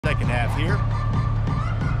half here.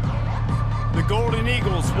 The Golden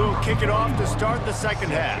Eagles will kick it off to start the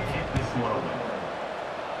second half.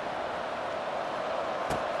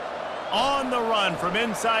 On the run from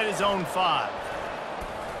inside his own 5.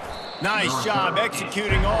 Nice job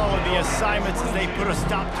executing all of the assignments as they put a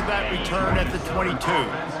stop to that return at the 22.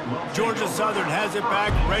 Georgia Southern has it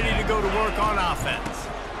back, ready to go to work on offense.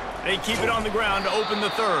 They keep it on the ground to open the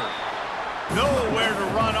third. Nowhere to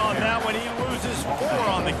run on that one. He loses 4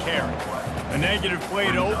 on the carry. A negative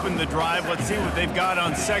play to open the drive. Let's see what they've got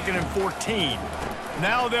on 2nd and 14.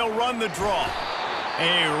 Now they'll run the draw.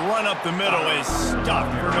 A run up the middle is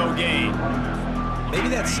stopped for no gain. Maybe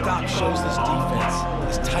that stop shows this defense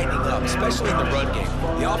is tightening up, especially in the run game.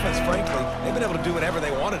 The offense, frankly, they've been able to do whatever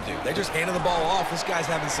they want to do. They're just handing the ball off. This guy's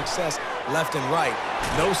having success left and right.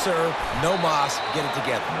 No serve, no moss. Get it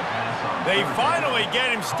together. They finally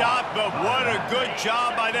get him stopped, but what a good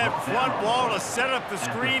job by that front wall to set up the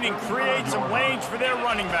screen and create some lanes for their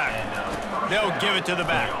running back. They'll give it to the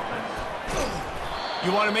back.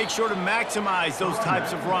 You want to make sure to maximize those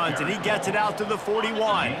types of runs, and he gets it out to the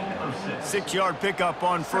 41. 6-yard pickup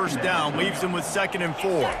on first down, leaves him with 2nd and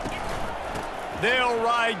 4. They'll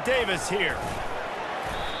ride Davis here.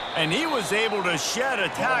 And he was able to shed a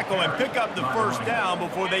tackle and pick up the first down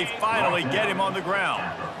before they finally get him on the ground.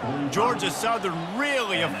 Georgia Southern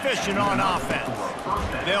really efficient on offense.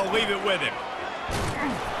 They'll leave it with him.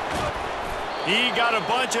 He got a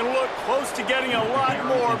bunch and looked close to getting a lot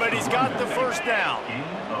more, but he's got the first down.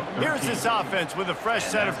 Here's this offense with a fresh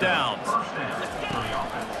set of downs.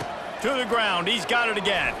 To the ground, he's got it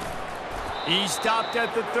again. He stopped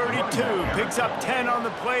at the 32, picks up 10 on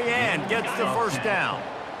the play and gets the first down.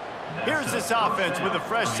 Here's this offense with a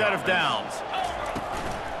fresh set of downs.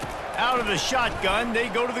 Out of the shotgun, they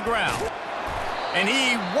go to the ground. And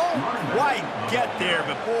he won't quite get there,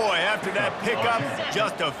 but boy, after that pickup,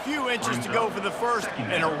 just a few inches to go for the first.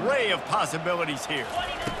 An array of possibilities here.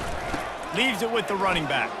 Leaves it with the running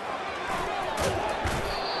back.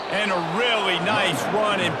 And a really nice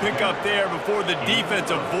run and pickup there before the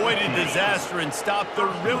defense avoided disaster and stopped the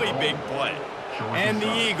really big play. And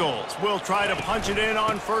the Eagles will try to punch it in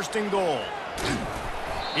on 1st and goal.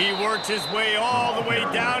 He works his way all the way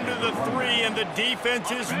down to the 3, and the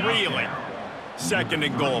defense is reeling. 2nd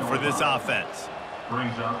and goal for this offense.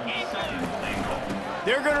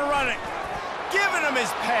 They're going to run it. Giving him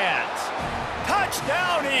his pads.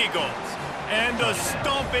 Touchdown, Eagles. And the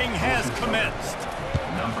stomping has commenced.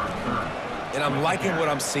 And I'm liking what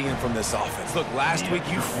I'm seeing from this offense. Look, last week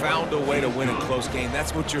you found a way to win a close game.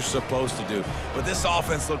 That's what you're supposed to do. But this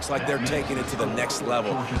offense looks like they're taking it to the next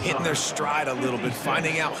level, hitting their stride a little bit,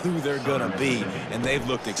 finding out who they're going to be, and they've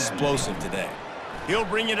looked explosive today. He'll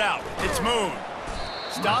bring it out. It's Moon.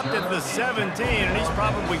 Stopped at the 17, and he's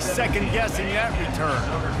probably second-guessing that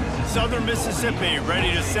return. Southern Mississippi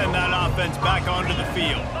ready to send that offense back onto the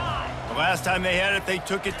field. The last time they had it, they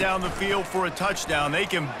took it down the field for a touchdown. They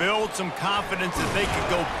can build some confidence that they could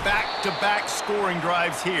go back-to-back scoring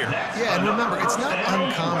drives here. Yeah, and remember, it's not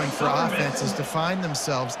uncommon for offenses to find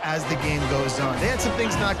themselves as the game goes on. They had some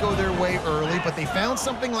things not go their way early, but they found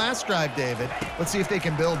something last drive, David. Let's see if they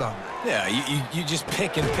can build on that. Yeah, you just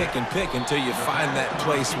pick and pick and pick until you find that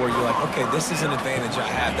place where you're like, okay, this is an advantage I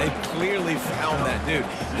have. They've clearly found that, dude.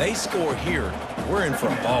 They score here, we're in for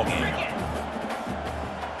a ball game.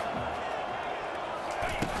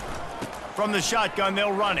 From the shotgun,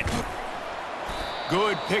 they'll run it.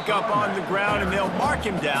 Good pickup on the ground, and they'll mark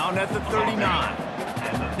him down at the 39.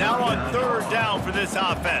 Now on 3rd down for this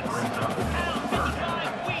offense.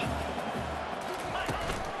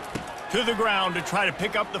 To the ground to try to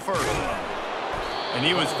pick up the first. And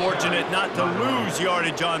he was fortunate not to lose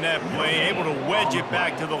yardage on that play, able to wedge it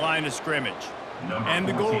back to the line of scrimmage. And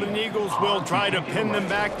the Golden Eagles will try to pin them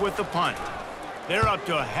back with the punt. They're up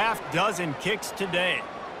to a half-dozen kicks today.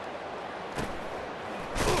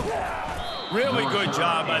 Really good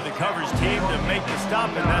job by the coverage team to make the stop,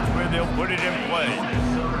 and that's where they'll put it in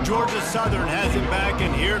play. Georgia Southern has it back,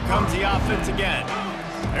 and here comes the offense again.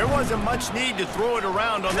 There wasn't much need to throw it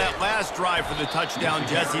around on that last drive for the touchdown,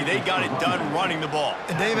 Jesse. They got it done running the ball.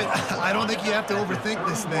 And David, I don't think you have to overthink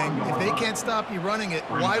this thing. If they can't stop you running it,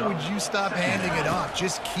 why would you stop handing it off?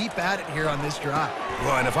 Just keep at it here on this drive.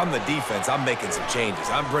 Well, and if I'm the defense, I'm making some changes.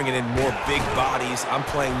 I'm bringing in more big bodies. I'm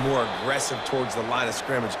playing more aggressive towards the line of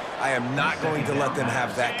scrimmage. I am not going to let them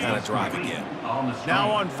have that kind of drive again.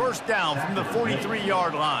 Now on 1st down from the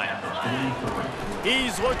 43-yard line.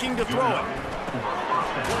 He's looking to throw it.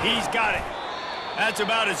 He's got it. That's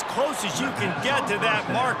about as close as you can get to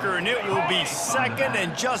that marker, and it will be second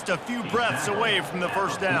and just a few breaths away from the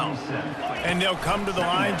first down. And they'll come to the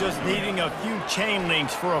line just needing a few chain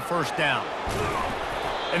links for a first down.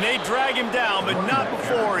 And they drag him down, but not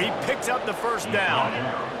before he picks up the first down.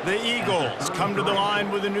 The Eagles come to the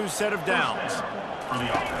line with a new set of downs.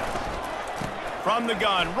 From the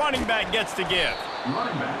gun, running back gets to give.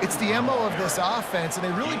 It's the MO of this offense, and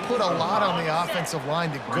they really put a lot on the offensive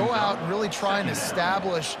line to go out and really try and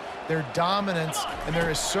establish their dominance and their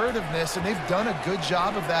assertiveness, and they've done a good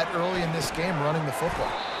job of that early in this game running the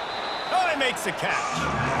football. Oh, he makes the catch.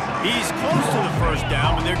 He's close to the first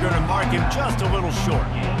down, but they're going to mark him just a little short.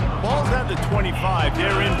 Ball's at the 25.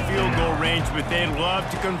 They're in field goal range, but they'd love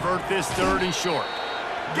to convert this third and short.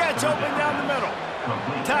 Gets open down the middle.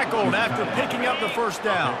 Tackled after picking up the first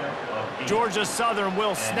down. Georgia Southern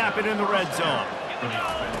will snap it in the red zone.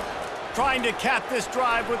 Trying to cap this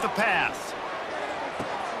drive with the pass.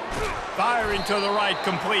 Firing to the right,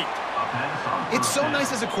 complete. It's so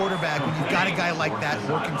nice as a quarterback when you've got a guy like that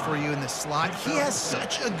working for you in the slot. He has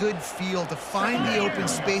such a good feel to find the open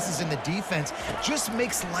spaces in the defense. Just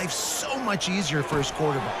makes life so much easier for his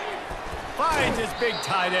quarterback. Finds his big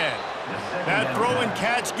tight end. That throw and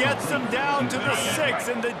catch gets them down to the 6,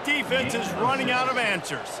 and the defense is running out of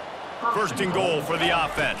answers. First and goal for the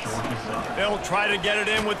offense. They'll try to get it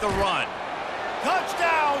in with the run.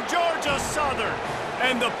 Touchdown, Georgia Southern!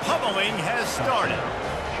 And the pummeling has started.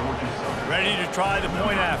 Ready to try the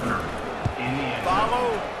point after.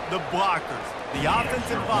 Follow the blockers. The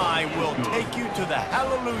offensive line will take you to the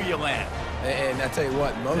hallelujah land. And I tell you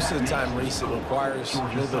what, most of the time, Reese, it requires a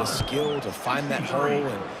little bit of skill to find that hole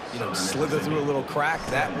and, slither through a little crack.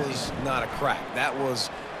 That was not a crack. That was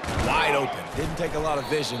wide open. Didn't take a lot of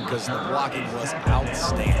vision because the blocking was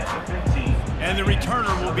outstanding. And the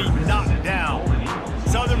returner will be knocked down.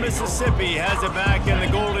 Southern Mississippi has it back, and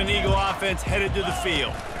the Golden Eagle offense headed to the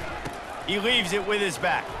field. He leaves it with his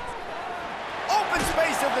back. Open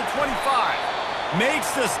space at the 25.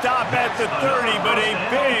 Makes the stop at the 30, but a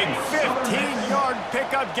big 15-yard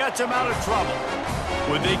pickup gets him out of trouble.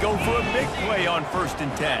 Would they go for a big play on 1st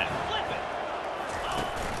and 10?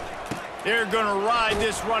 They're going to ride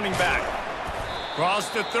this running back. Cross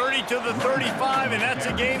the 30 to the 35, and that's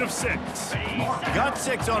a gain of 6. Got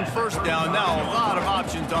 6 on first down. Now a lot of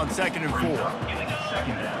options on 2nd and 4.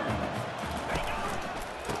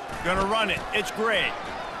 Going to run it. It's Gray.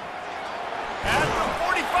 At the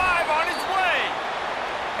 45 on his way.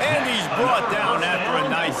 And he's brought down after a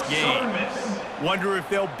nice gain. Wonder if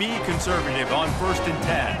they'll be conservative on 1st and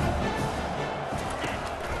 10.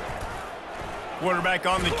 Quarterback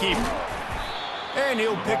on the keeper. And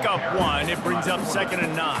he'll pick up 1. It brings up 2nd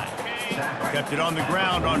and 9. Kept it on the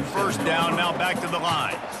ground on 1st down. Now back to the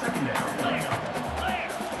line.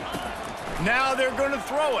 Now they're going to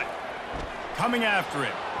throw it. Coming after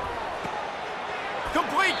it.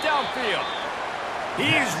 Complete downfield.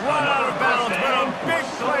 He's run out of bounds, but a big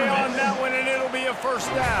play on that one, and it'll be a first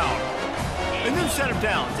down. A new set of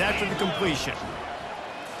downs after the completion.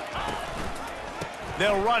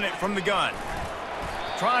 They'll run it from the gun.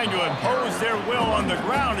 Trying to impose their will on the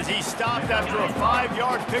ground as he stopped after a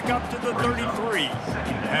 5-yard pickup to the 33.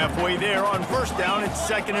 Halfway there on 1st down, it's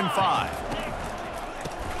 2nd and 5.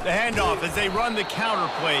 The handoff as they run the counter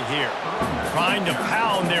play here. Trying to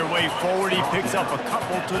pound their way forward, he picks up a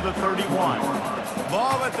couple to the 31.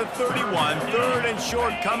 Ball at the 31, 3rd and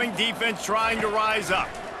short, coming defense trying to rise up.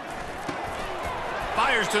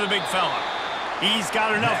 Fires to the big fella. He's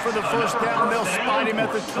got enough for the first down. They'll spot him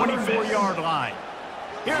at the 24-yard line.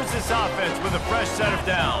 Here's this offense with a fresh set of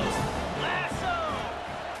downs.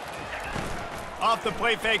 Off the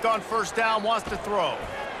play fake on 1st down, wants to throw.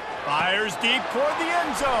 Fires deep toward the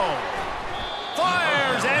end zone.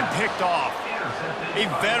 Fires and picked off. A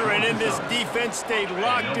veteran in this defense stayed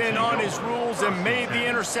locked in on his rules and made the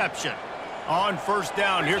interception. On 1st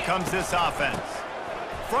down, here comes this offense.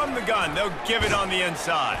 From the gun, they'll give it on the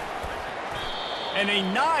inside. And a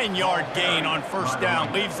 9-yard gain on 1st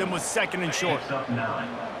down leaves them with 2nd and short.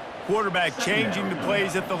 Quarterback changing the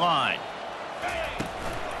plays at the line.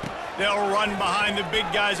 They'll run behind the big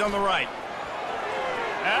guys on the right.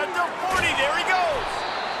 At the 40, there he goes.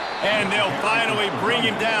 And they'll finally bring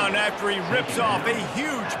him down after he rips off a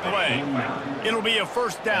huge play. It'll be a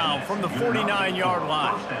first down from the 49-yard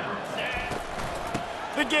line.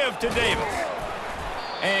 The give to Davis.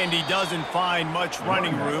 And he doesn't find much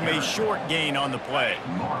running room, a short gain on the play.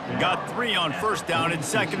 Got 3 on 1st down and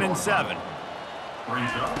 2nd and 7.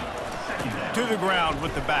 To the ground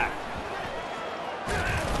with the back.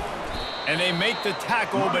 And they make the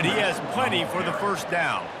tackle, but he has plenty for the first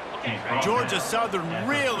down. Georgia Southern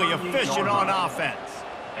really efficient on offense.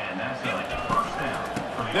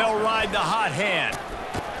 They'll ride the hot hand.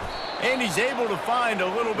 And he's able to find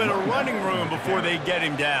a little bit of running room before they get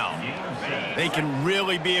him down. They can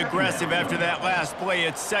really be aggressive after that last play.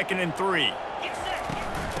 It's 2nd and 3.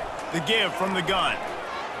 The give from the gun.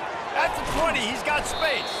 At the 20, he's got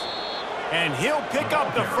space. And he'll pick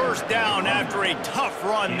up the first down after a tough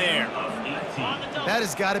run there. That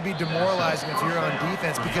has got to be demoralizing if you're on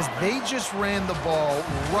defense because they just ran the ball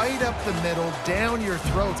right up the middle, down your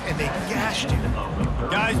throats, and they gashed you.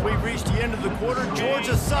 Guys, we've reached the end of the quarter.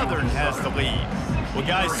 Georgia Southern has the lead. Well,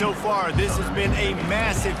 guys, so far, this has been a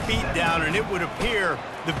massive beatdown, and it would appear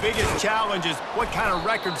the biggest challenge is what kind of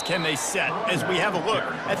records can they set as we have a look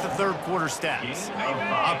at the third quarter stats.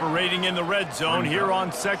 Operating in the red zone here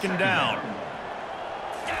on 2nd down.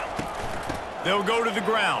 They'll go to the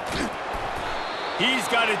ground. He's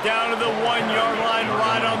got it down to the 1-yard line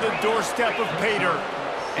right on the doorstep of Pater.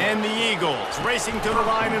 And the Eagles racing to the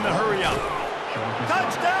line in the hurry-up.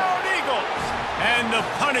 Touchdown, Eagles! And the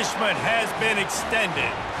punishment has been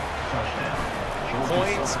extended.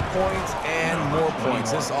 Points, points, and more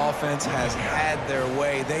points. This offense has had their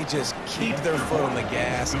way. They just keep their foot on the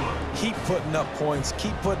gas, keep putting up points,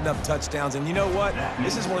 keep putting up touchdowns. And you know what?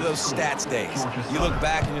 This is one of those stats days. You look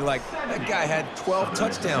back and you're like, that guy had 12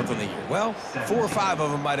 touchdowns on the year. Well, 4 or 5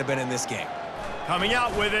 of them might have been in this game. Coming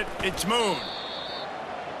out with it, it's Moon.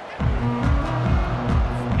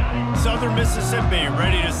 Southern Mississippi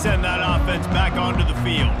ready to send that offense back onto the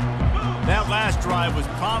field. That last drive was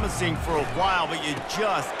promising for a while, but you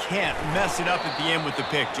just can't mess it up at the end with the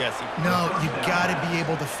pick, Jesse. No, you've got to be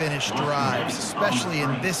able to finish drives, especially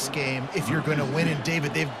in this game. If you're going to win, and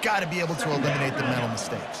David, they've got to be able to eliminate the mental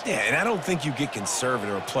mistakes. Yeah, and I don't think you get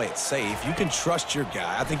conservative or play it safe. You can trust your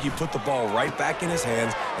guy. I think you put the ball right back in his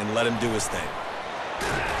hands and let him do his thing.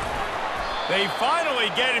 They finally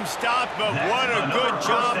get him stopped, but what a good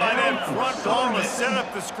job by that front ball to set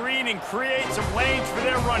up the screen and create some lanes for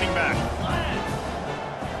their running back.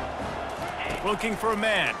 Looking for a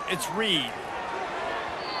man, it's Reed.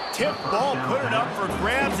 Tip ball, put it up for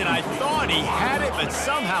grabs, and I thought he had it, but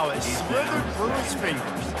somehow it slithered through his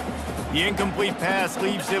fingers. The incomplete pass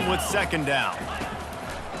leaves him with 2nd down.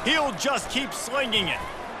 He'll just keep slinging it.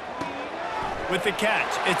 With the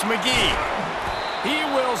catch, it's McGee. He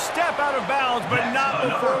will step out of bounds, but not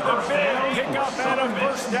before the big pickup and a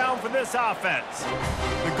first down for this offense.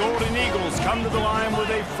 The Golden Eagles come to the line with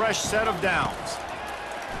a fresh set of downs.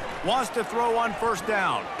 Wants to throw on 1st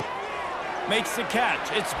down. Makes the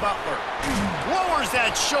catch. It's Butler. Lowers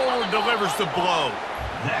that shoulder, delivers the blow.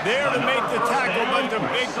 There to make the tackle, but the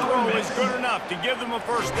big throw is good enough to give them a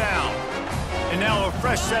 1st down. And now a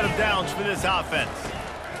fresh set of downs for this offense.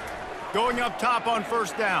 Going up top on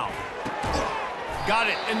 1st down. Got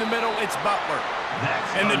it in the middle, it's Butler.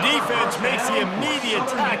 And the defense makes the immediate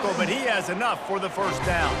tackle, but he has enough for the 1st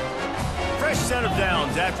down. Fresh set of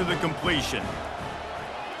downs after the completion.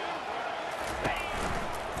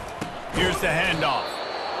 Here's the handoff.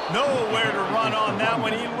 Nowhere to run on that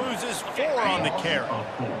one. He loses 4 on the carry.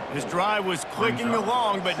 His drive was clicking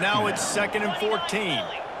along, but now it's 2nd and 14.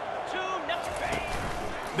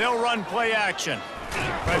 They'll run play action.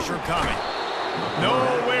 Pressure coming.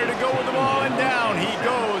 Nowhere to go with the ball, and down he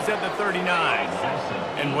goes at the 39.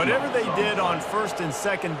 And whatever they did on 1st and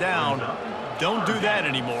 2nd down, don't do that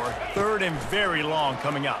anymore. 3rd and very long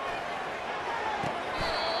coming up.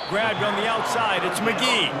 Grabbed on the outside, it's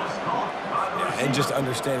McGee. And just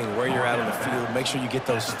understanding where you're at on the field, make sure you get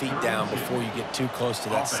those feet down before you get too close to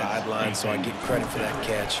that sideline, so I get credit for that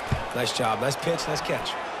catch. Nice job, nice pitch, nice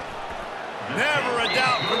catch. Never a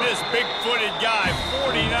doubt for this big-footed guy.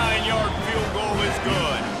 49-yard field goal is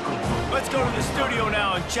good. Let's go to the studio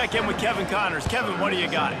now and check in with Kevin Connors. Kevin, what do you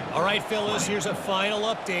got? All right, fellas, here's a final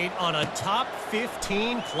update on a top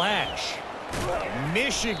 15 clash.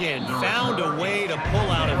 Michigan found a way to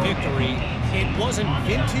pull out a victory. It wasn't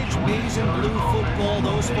vintage maize and blue football.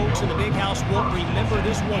 Those folks in the big house won't remember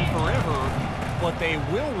this one forever, but they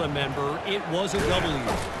will remember it was a W.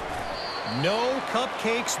 No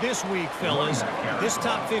cupcakes this week, fellas. This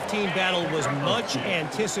top 15 battle was much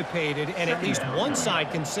anticipated, and at least one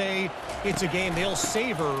side can say it's a game they'll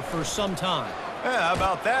savor for some time. Yeah, how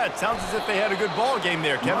about that? Sounds as if they had a good ball game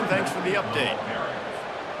there. Kevin, thanks for the update.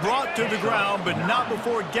 Brought to the ground, but not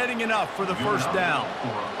before getting enough for the 1st down.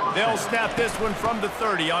 They'll snap this one from the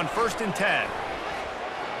 30 on 1st and 10.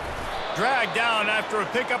 Dragged down after a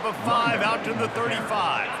pickup of 5 out to the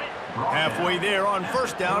 35. Halfway there on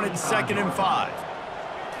 1st down, it's 2nd and 5.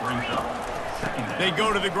 They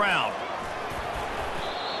go to the ground.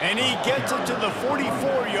 And he gets it to the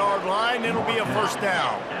 44-yard line. It'll be a first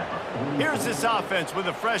down. Here's this offense with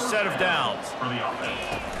a fresh set of downs.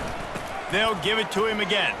 They'll give it to him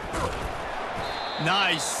again.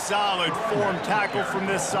 Nice, solid form tackle from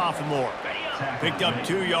this sophomore. Picked up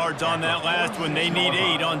 2 yards on that last one. They need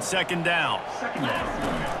 8 on second down.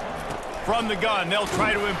 From the gun, they'll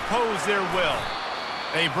try to impose their will.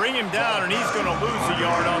 They bring him down, and he's going to lose a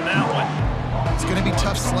yard on that one. It's going to be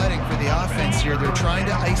tough sledding for the offense here. They're trying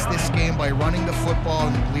to ice this game by running the football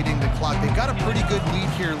and bleeding the clock. They've got a pretty good lead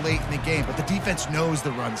here late in the game, but the defense knows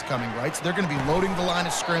the run's coming, right? So they're going to be loading the line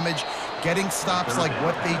of scrimmage, getting stops like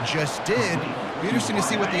what they just did. It'll be interesting to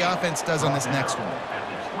see what the offense does on this next one.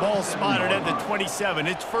 Ball spotted at the 27.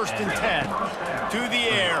 It's 1st and 10. To the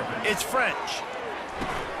air, it's French.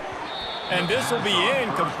 And this will be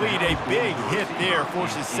incomplete. A big hit there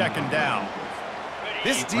forces second down.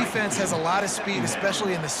 This defense has a lot of speed,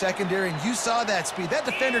 especially in the secondary, and you saw that speed. That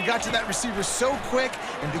defender got to that receiver so quick,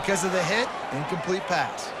 and because of the hit, incomplete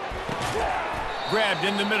pass. Grabbed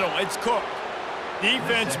in the middle, it's Cook.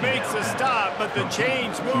 Defense makes a stop, but the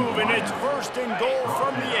chains move, and it's 1st and goal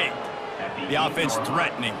from the 8. The offense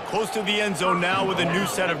threatening, close to the end zone now with a new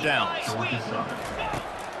set of downs.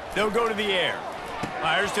 They'll go to the air.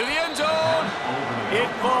 Fires to the end zone. It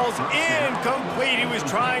falls incomplete. He was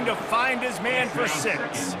trying to find his man for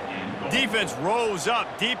 6. Defense rose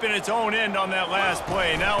up deep in its own end on that last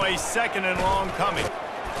play. Now a 2nd and long coming.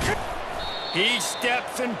 He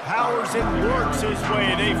steps and powers and works his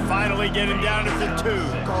way. They finally get him down at the 2.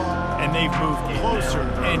 And they've moved closer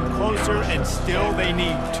and closer, and still they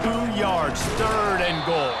need 2 yards. 3rd and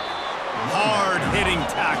goal. Hard-hitting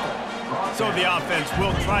tackle. So the offense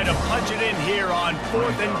will try to punch it in here on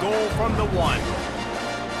 4th and goal from the 1.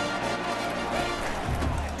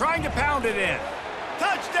 Trying to pound it in.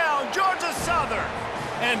 Touchdown, Georgia Southern.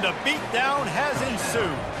 And the beatdown has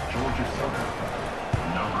ensued.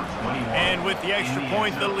 And with the extra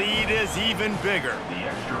point, the lead is even bigger.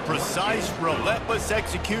 Precise, relentless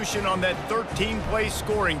execution on that 13-play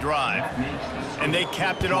scoring drive. And they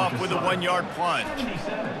capped it off with a 1-yard plunge.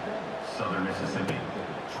 Southern Mississippi.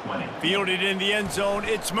 Fielded in the end zone,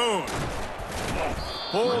 it's Moon.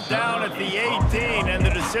 Pulled down at the 18, and the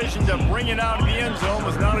decision to bring it out of the end zone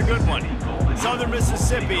was not a good one. Southern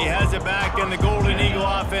Mississippi has it back, and the Golden Eagle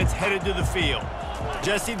offense headed to the field.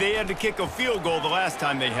 Jesse, they had to kick a field goal the last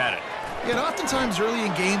time they had it. Yeah, and oftentimes early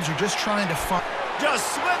in games, you're just trying to find...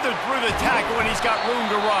 Just slithered through the tackle, and he's got room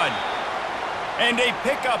to run. And they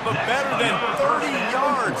pick up a better than 30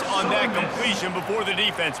 yards on that completion before the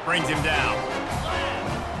defense brings him down.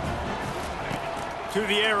 To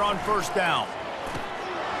the air on 1st down.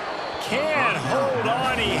 Can't hold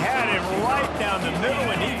on. He had him right down the middle,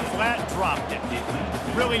 and he flat dropped it.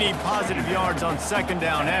 Really need positive yards on 2nd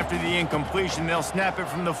down. After the incompletion, they'll snap it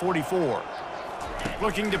from the 44.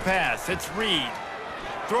 Looking to pass. It's Reed.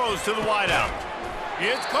 Throws to the wideout.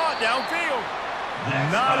 It's caught downfield.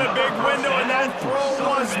 Not a big window, and that throw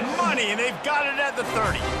was money, and they've got it at the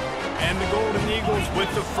 30. And the Golden Eagles with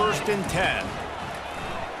the 1st and 10.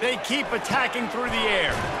 They keep attacking through the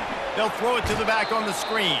air. They'll throw it to the back on the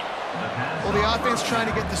screen. Well, the offense trying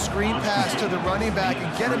to get the screen pass to the running back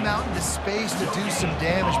and get him out into space to do some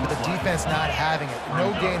damage, but the defense not having it.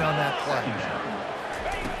 No gain on that play.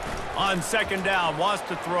 On 2nd down, wants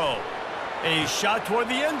to throw. A shot toward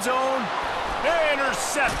the end zone.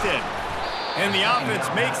 Intercepted. And the offense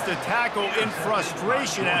makes the tackle in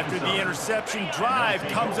frustration after the interception. Drive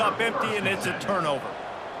comes up empty, and it's a turnover.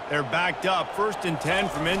 They're backed up, 1st and 10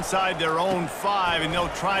 from inside their own 5, and they'll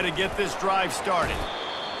try to get this drive started.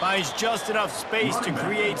 Finds just enough space to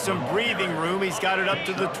create some breathing room. He's got it up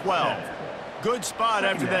to the 12. Good spot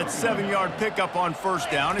after that 7-yard pickup on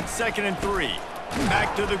 1st down. It's 2nd and 3.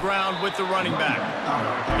 Back to the ground with the running back.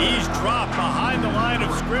 He's dropped behind the line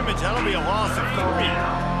of scrimmage. That'll be a loss of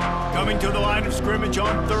 3. Coming to the line of scrimmage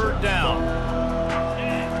on 3rd down.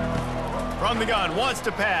 From the gun, wants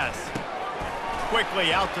to pass.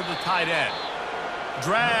 Quickly out to the tight end.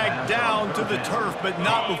 Dragged down to the turf, but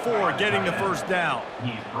not before getting the 1st down.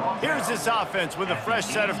 Here's this offense with a fresh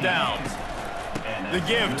set of downs. The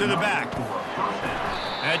give to the back.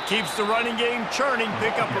 That keeps the running game churning.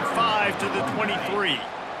 Pick up of 5 to the 23.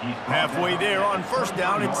 Halfway there on 1st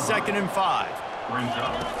down, it's 2nd and 5.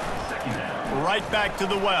 Right back to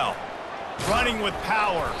the well. Running with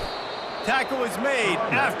power. Tackle is made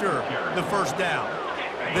after the 1st down.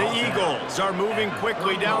 The Eagles are moving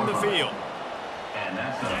quickly down the field.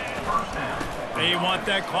 They want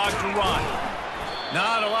that clock to run.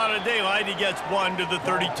 Not a lot of daylight. He gets 1 to the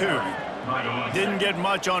 32. Didn't get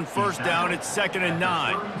much on 1st down. It's 2nd and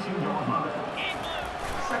 9.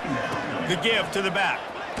 The give to the back.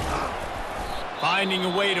 Finding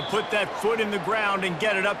a way to put that foot in the ground and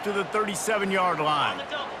get it up to the 37-yard line.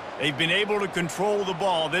 They've been able to control the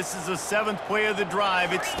ball. This is the 7th play of the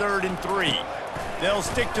drive. It's 3rd and 3. They'll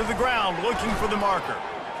stick to the ground looking for the marker.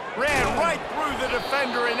 Ran right through the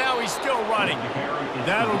defender, and now he's still running.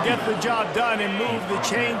 That'll get the job done and move the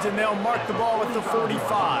chains, and they'll mark the ball at the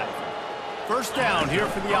 45. First down here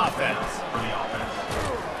for the offense.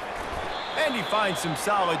 And he finds some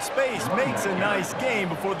solid space, makes a nice game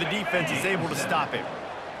before the defense is able to stop him.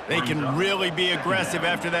 They can really be aggressive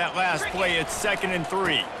after that last play. It's 2nd and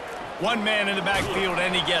 3. One man in the backfield,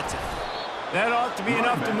 and he gets it. That ought to be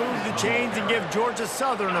enough to move the chains and give Georgia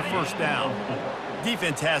Southern a first down.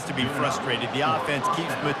 Defense has to be frustrated. The offense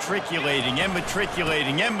keeps matriculating and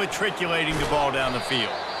matriculating and matriculating the ball down the field.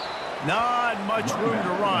 Not much room to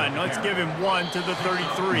run. Let's give him one to the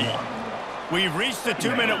 33. We've reached the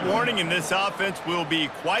 2-minute warning, and this offense will be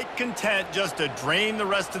quite content just to drain the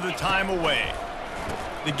rest of the time away.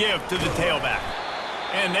 The give to the tailback.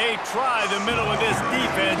 And they try the middle of this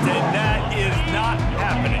defense, and that is not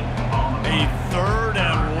happening. A 3rd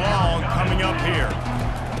and long coming up here.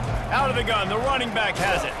 Out of the gun, the running back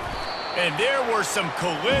has it. And there were some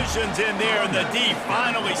collisions in there, and the D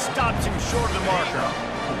finally stops him short of the marker.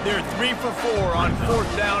 They're 3 for 4 on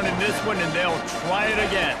 4th down in this one, and they'll try it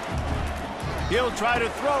again. He'll try to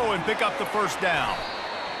throw and pick up the first down.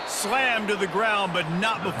 Slammed to the ground, but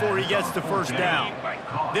not before he gets the first down.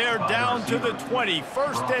 They're down to the 20,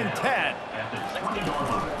 1st and 10.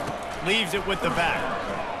 Leaves it with the back.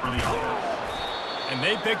 And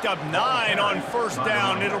they picked up 9 on 1st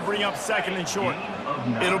down. It'll bring up 2nd and short.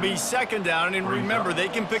 It'll be 2nd down, and remember, they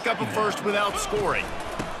can pick up a first without scoring.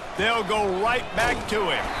 They'll go right back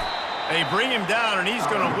to him. They bring him down, and he's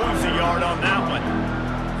going to lose a yard on that one.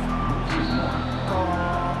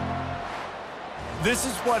 This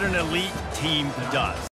is what an elite team does.